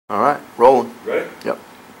All right, rolling. Ready? Yep.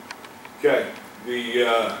 Okay,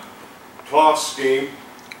 the toss scheme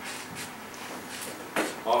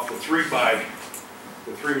off the three-man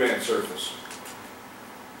surface.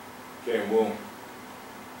 Okay, and we'll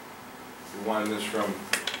rewind this from,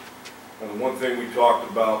 and the one thing we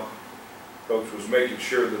talked about, folks, was making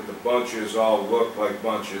sure that the bunches all look like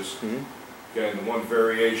bunches. Okay, and the one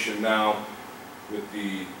variation now with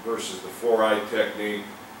the versus the 4-eye technique,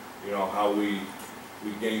 you know, how we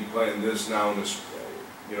game plan this now in this,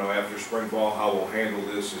 you know, after spring ball, how we'll handle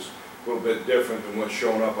this is a little bit different than what's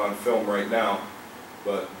showing up on film right now.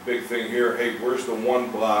 But the big thing here, hey, where's the one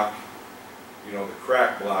block, you know, the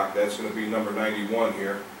crack block, that's going to be number 91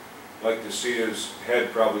 here. I'd like to see his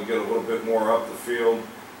head probably get a little bit more up the field,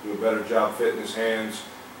 do a better job fitting his hands.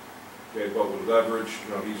 Okay, but with leverage,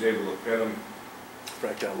 you know, he's able to pin him.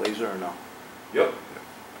 Frack that laser or no? Yep.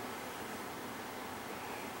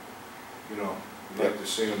 You know, I'd like to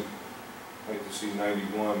see him, like to see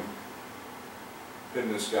 91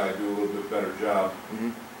 pin this guy, do a little bit better job.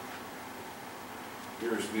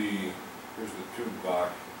 Here's the tube block.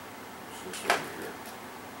 What's this over here?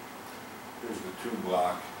 Here's the tube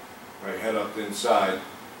block. Right, head up the inside.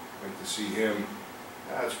 I'd like to see him.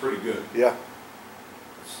 That's pretty good. Yeah.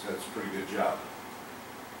 That's a pretty good job.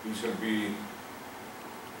 He's going to be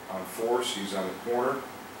on force. He's on the corner.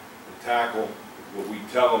 The tackle, what we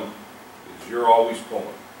tell him is you're always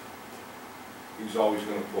pulling. He's always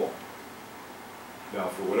going to pull. Now,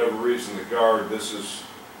 for whatever reason, the guard, this is,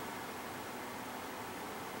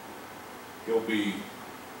 he'll be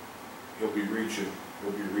reaching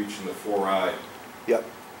the 4-eye. Yep.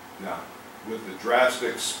 Now, with the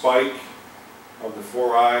drastic spike of the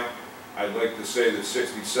 4-eye, I'd like to say that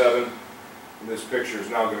 67 in this picture is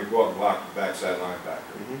now going to go up and block the backside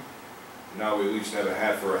linebacker. Now we at least have a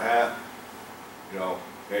hat for a hat. You know,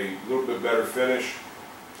 a little bit better finish,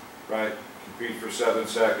 right? Compete for 7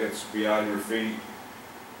 seconds, be on your feet,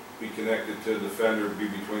 be connected to the defender, be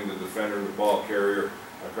between the defender and the ball carrier.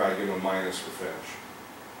 I'd probably give him a minus for finish.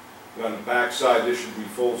 And on the backside, this should be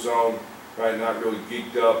full zone, right? Not really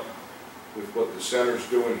geeked up with what the center's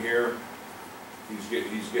doing here. He's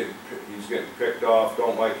getting picked off.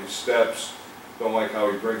 Don't like his steps. Don't like how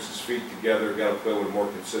he brings his feet together. Got to play with a more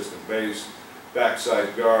consistent base.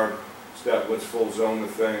 Backside guard. Step. Let's full zone the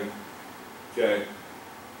thing. Okay.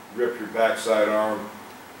 Rip your backside arm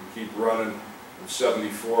and keep running. And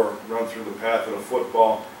 74. Run through the path of the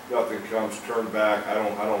football. Nothing comes. Turn back. I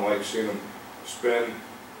don't like seeing him spin.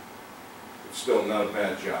 It's still not a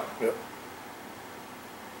bad job. Yep.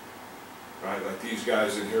 Right, like these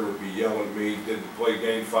guys in here would be yelling at me, did the play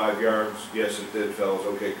gain 5 yards? Yes, it did, fellas.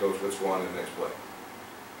 Okay, coach, let's go on to the next play.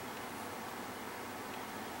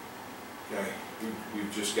 Okay,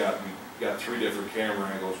 we've got 3 different camera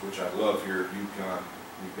angles, which I love here at UConn.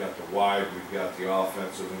 We've got the wide, we've got the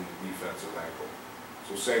offensive and the defensive angle.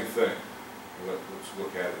 So same thing. Let's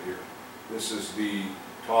look at it here. This is the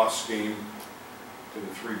toss scheme to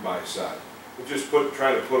the 3-by side. We'll just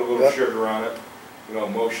try to put a little sugar on it. You know,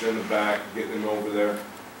 motion in the back, getting him over there.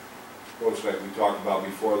 Coach, like we talked about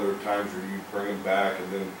before, there are times where you bring him back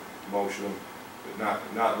and then motion him,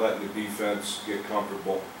 but not letting the defense get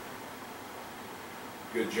comfortable.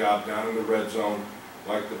 Good job down in the red zone.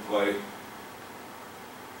 Like the play.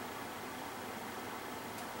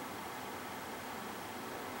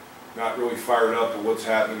 Not really fired up at what's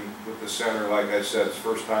happening with the center. Like I said, it's the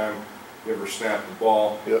first time he ever snapped the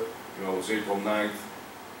ball. Yep. You know, it was April 9th.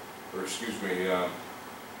 Or excuse me,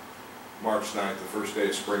 March 9th, the first day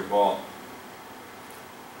of spring ball.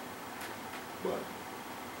 But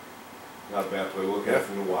not a bad play. Look at it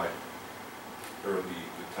from the wide, or the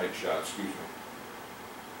tight shot, excuse me.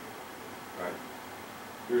 All right.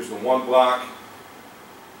 Here's the one block.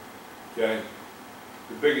 Okay.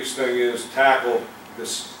 The biggest thing is tackle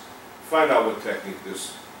this. Find out what technique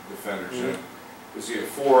this defender's in. Is he a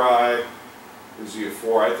 4-eye? Is he a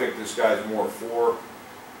 4? I think this guy's more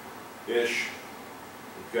 4-ish.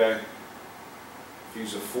 Okay. If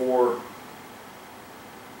he's a 4,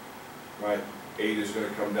 right, 8 is going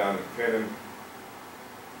to come down and pin him.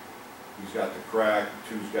 He's got the crack.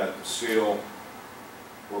 2's got the seal.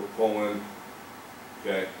 We're pulling.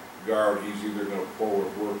 Okay. Guard, he's either going to pull or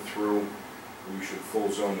work through. We should full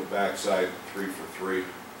zone the backside 3 for 3.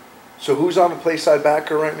 So who's on the play side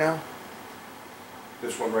backer right now?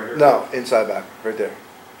 This one right here? No, inside back, right there.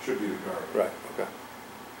 Should be the guard. Right, okay.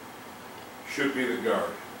 Should be the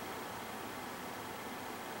guard.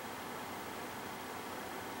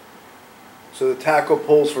 So the tackle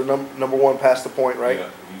pulls for number 1 past the point, right? Yeah,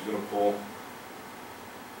 he's going to pull.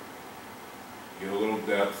 Get a little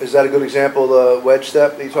depth. Is that a good example of the wedge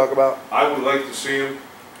step that you talk about? I would like to see him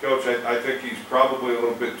Coach, I think he's probably a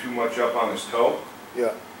little bit too much up on his toe.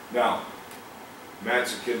 Yeah. Now,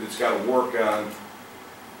 Matt's a kid that's got to work on,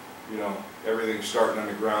 you know, everything starting on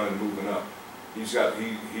the ground and moving up. He's got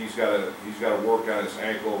to work on his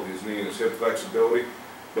ankle, his knee, and his hip flexibility,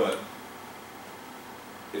 but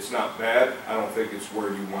it's not bad. I don't think it's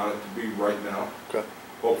where you want it to be right now. Okay.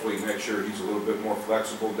 Hopefully next year he's a little bit more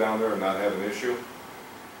flexible down there and not have an issue.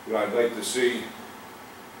 You know, I'd like to see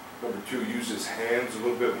number 2 use his hands a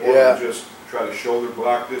little bit more Yeah. than just try to shoulder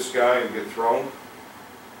block this guy and get thrown.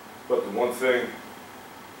 But the one thing,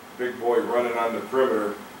 big boy running on the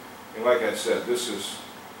perimeter, and like I said, this was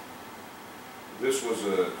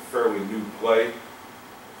a fairly new play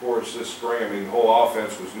for us this spring. I mean, the whole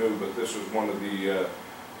offense was new, but this was one of the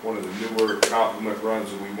newer complement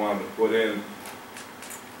runs that we wanted to put in.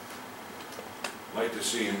 Like to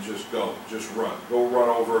see him just run. Go run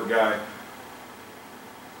over a guy.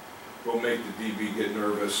 Go make the DB get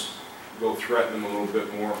nervous. Go threaten him a little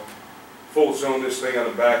bit more. Full zone this thing on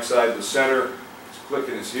the backside. The center is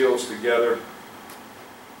clicking his heels together.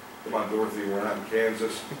 Come on, Dorothy, we're not in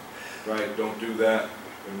Kansas. Right? Don't do that.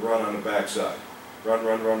 And run on the backside. Run,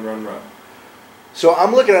 run, run, run, run. So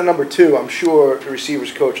I'm looking at number 2. I'm sure the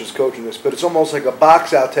receivers coach is coaching this, but it's almost like a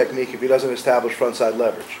box out technique if he doesn't establish front side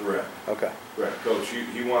leverage. Correct. Okay. Correct. Coach,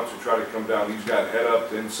 he wants to try to come down. He's got head up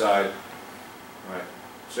to inside. Right.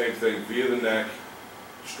 Same thing, via the neck.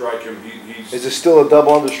 Strike him. He's. Is it still a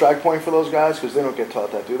double under strike point for those guys? Because they don't get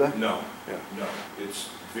taught that, do they? No. Yeah. No. It's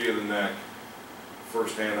via the neck.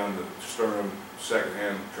 First hand on the sternum. Second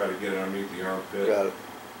hand, try to get it underneath the armpit. Got it.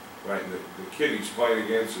 Right. And the kid he's playing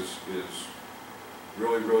against is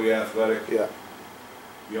really, really athletic. Yeah.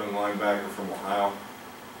 Young linebacker from Ohio.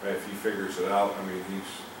 Right. If he figures it out, I mean,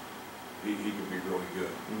 he could be really good.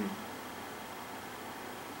 Mm-hmm.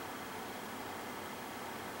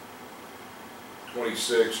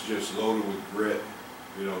 26, just loaded with grit.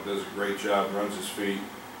 You know, does a great job, runs his feet,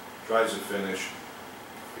 tries to finish.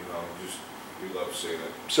 You know, just we love seeing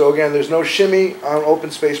it. So again, there's no shimmy on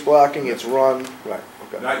open space blocking. It's run. Right.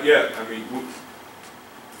 Okay. Not yet. I mean,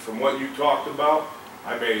 from what you talked about,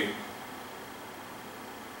 I may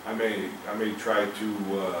try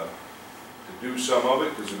to do some of it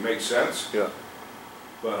because it makes sense. Yeah.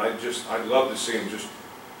 But I'd love to see him just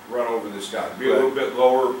run over this guy. Be a Right. little bit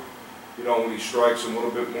lower, you know, when he strikes him a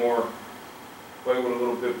little bit more. Play with a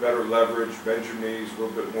little bit better leverage, bend your knees, a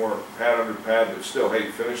little bit more pad under pad, but still, hey,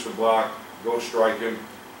 finish the block, go strike him.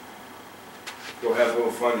 Go have a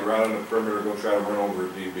little fun, you're out on the perimeter, go try to run over a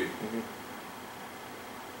DB. Mm-hmm.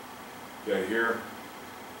 Okay, here,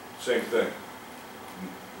 same thing.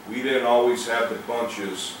 We didn't always have the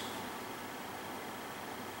bunches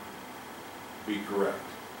be correct,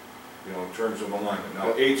 you know, in terms of alignment.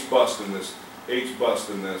 Now, eight's busting this,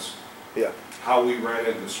 Yeah. how we ran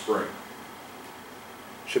it in the spring.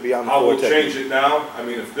 Should be on the How floor we'll change it now, I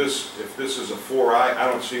mean, if this is a 4-eye, I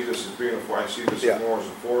don't see this as being a 4, I see this Yeah. more as a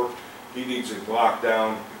 4. He needs it blocked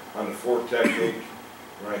down on the 4 technique,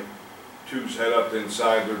 right? 2's head up to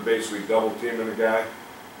inside, they're basically double teaming the guy.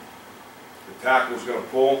 The tackle's gonna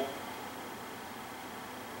pull.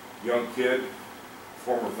 Young kid,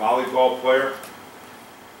 former volleyball player.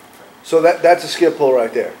 So that's a skip pull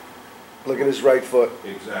right there. Look at his right foot.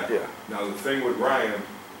 Exactly. Yeah. Now the thing with Ryan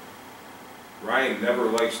never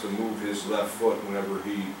likes to move his left foot whenever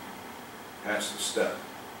he has to step.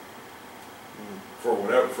 For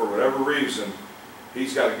whatever reason,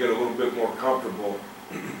 he's got to get a little bit more comfortable,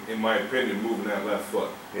 in my opinion, moving that left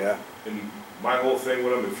foot. Yeah. And my whole thing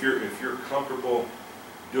with him, if you're comfortable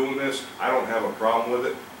doing this, I don't have a problem with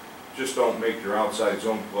it. Just don't make your outside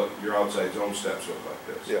zone steps look like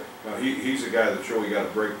this. Yeah. Now he's a guy that's really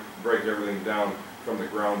got to break everything down from the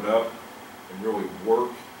ground up and really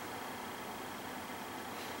work.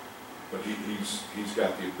 But he's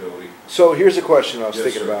got the ability. So here's a question I was Yes,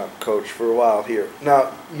 thinking sir. about, Coach, for a while here.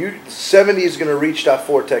 Now, 70 is going to reach that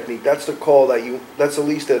 4 technique. That's the call that's at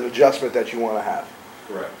least an adjustment that you want to have.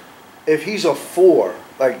 Correct. If he's a 4,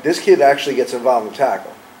 like this kid actually gets involved in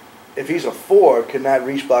tackle. If he's a 4, can that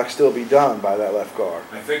reach block still be done by that left guard?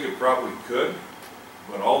 I think it probably could,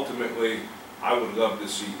 but ultimately, I would love to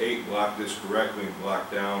see 8 block this correctly and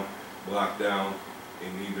block down,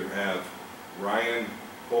 and either have Ryan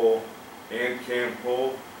pull and Cam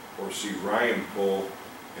pull, or see Ryan pull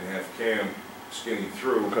and have Cam skinny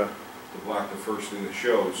through Okay. to block the first thing that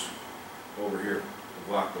shows over here, to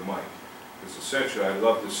block the mic. Because essentially, I'd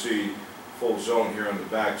love to see full zone here on the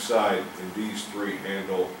back side, and these 3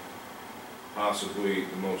 handle possibly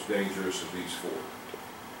the most dangerous of these 4.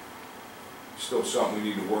 Still something we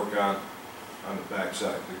need to work on the back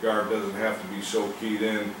side. The guard doesn't have to be so keyed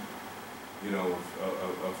in you know,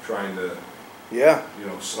 of trying to, Yeah. you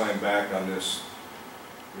know, slam back on this,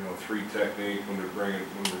 you know, 3 technique when they're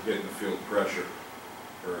getting the field pressure,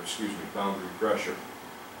 or excuse me, boundary pressure.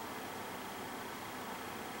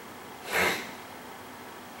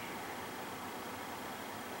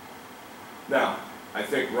 Now, I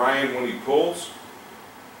think Ryan, when he pulls,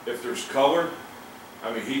 if there's color,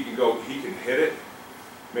 I mean, he can hit it,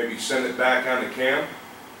 maybe send it back on the cam,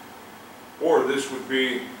 or this would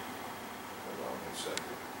be, hold on 1 second.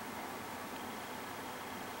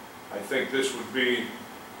 I think this would be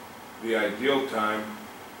the ideal time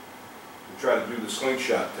to try to do the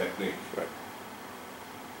slingshot technique. Right.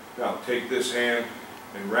 Now, take this hand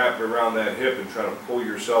and wrap it around that hip and try to pull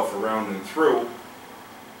yourself around and through,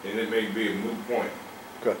 and it may be a moot point.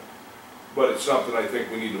 Good. But it's something I think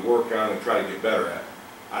we need to work on and try to get better at.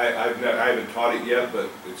 I haven't taught it yet, but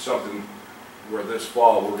it's something where this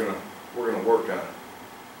fall we're gonna work on it.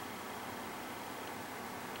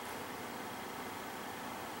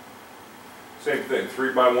 Same thing,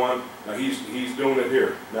 3x1. Now he's doing it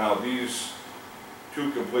here. Now these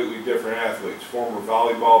 2 completely different athletes. Former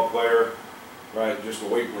volleyball player, right? Just a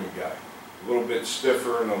weight room guy. A little bit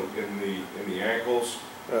stiffer in the ankles.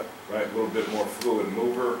 Yeah. Right, a little bit more fluid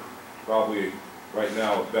mover, probably right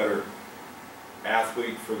now a better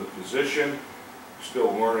athlete for the position,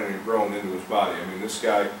 still learning and growing into his body. I mean, this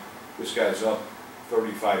guy's up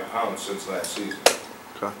 35 pounds since last season.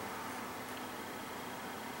 Okay.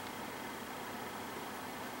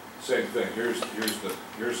 Same thing. Here's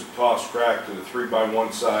the toss crack to the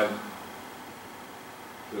 3x1 side,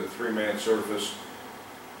 to the 3-man surface.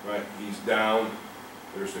 Right, he's down.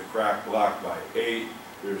 There's the crack block by 8.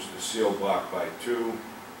 There's the seal block by 2.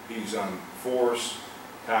 He's on force.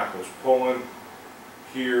 Tackle's pulling.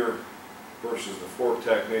 Here versus the 4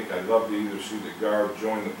 technique, I'd love to either see the guard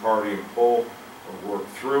join the party and pull, or work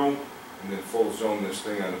through, and then full zone this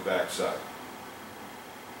thing on the backside.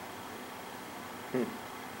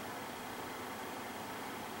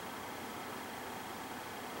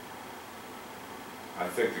 I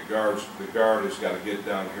think the guard has got to get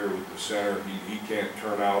down here with the center. He can't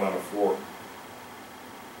turn out on a 4.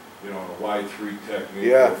 You know, a wide 3 technique,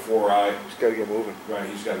 Yeah. or 4-eye. He's got to get moving. Right,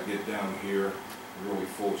 he's got to get down here and really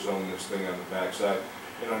full zone this thing on the backside.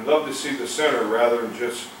 And I'd love to see the center, rather than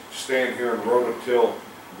just stand here and rototill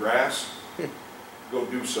grass, go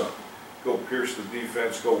do something. Go pierce the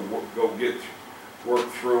defense, go work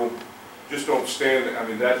through. Just don't stand, I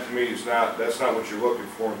mean, that to me that's not what you're looking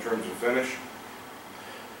for in terms of finish.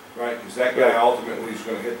 Right, because that guy ultimately is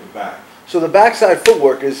going to hit the back. So the backside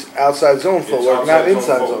footwork is outside zone footwork, outside not zone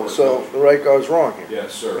inside zone. footwork, So no. the right guard's wrong here.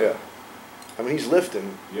 Yes, sir. Yeah. I mean, he's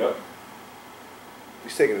lifting. Yep.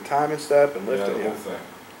 He's taking a timing step and Yeah, lifting. the Yeah. whole thing.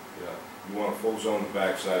 Yeah. You want a full zone the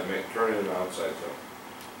backside, turn it into outside zone.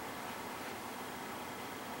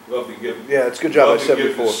 Love to give. Yeah, it's a good job by Love to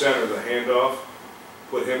give 74. the center the handoff,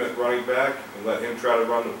 put him at running back, and let him try to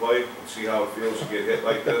run the play and see how it feels to get hit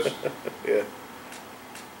like this. Yeah.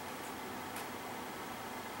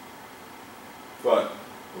 But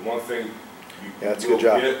the one thing That's a will good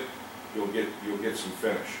job. get, you'll get some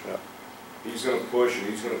finish. Yeah. He's going to push and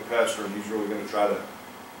he's going to pester and he's really going to try to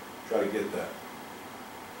get that.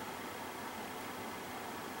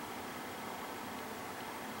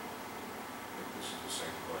 I think this is the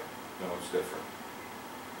same play. No, it's different.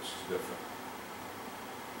 This is different.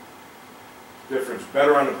 Difference.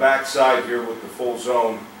 Better on the backside here with the full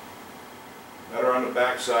zone. Better on the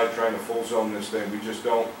backside trying to full zone this thing.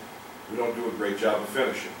 We don't do a great job of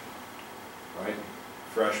finishing. Right?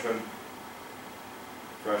 Freshman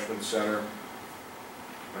center.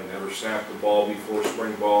 I never snapped the ball before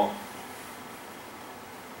spring ball.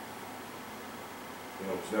 You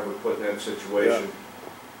know, was never put in that situation.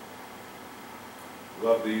 Yeah.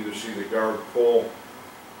 Love to either see the guard pull.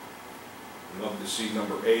 Love to see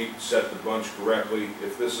number 8 set the bunch correctly.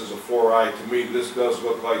 If this is a 4-eye, to me this does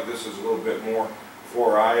look like this is a little bit more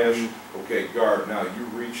 4-eye-ish. Okay, guard, now you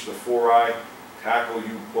reach the 4-eye, tackle,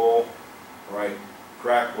 you pull, right?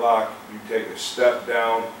 Crack block, you take a step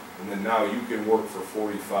down, and then now you can work for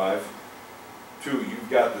 45. 2, you've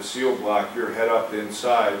got the seal block, your head up to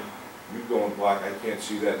inside, you go and block. I can't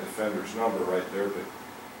see that defender's number right there, but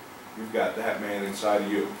you've got that man inside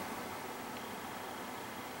of you.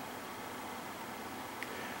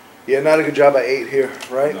 Yeah, not a good job by 8 here,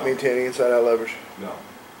 right? No. Maintaining inside out leverage. No.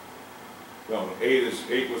 No,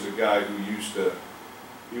 8 was a guy who used to,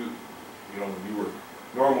 you know,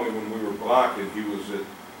 normally when we were blocking, he was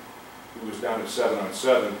down at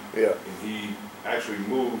 7-on-7. Yeah. And he actually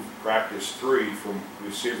moved practice 3 from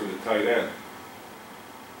receiver to tight end.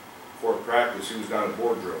 For practice, he was down at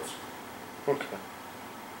board drills. Okay.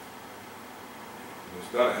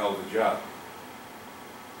 has done a hell of a job.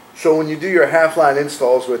 So when you do your half line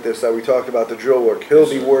installs with this that we talked about, the drill work, he'll Yes,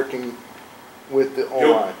 be sir. working with the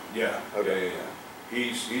online. Yeah, Okay. yeah.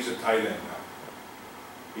 He's a tight end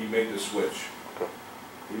now. He made the switch. Okay.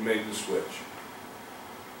 He made the switch.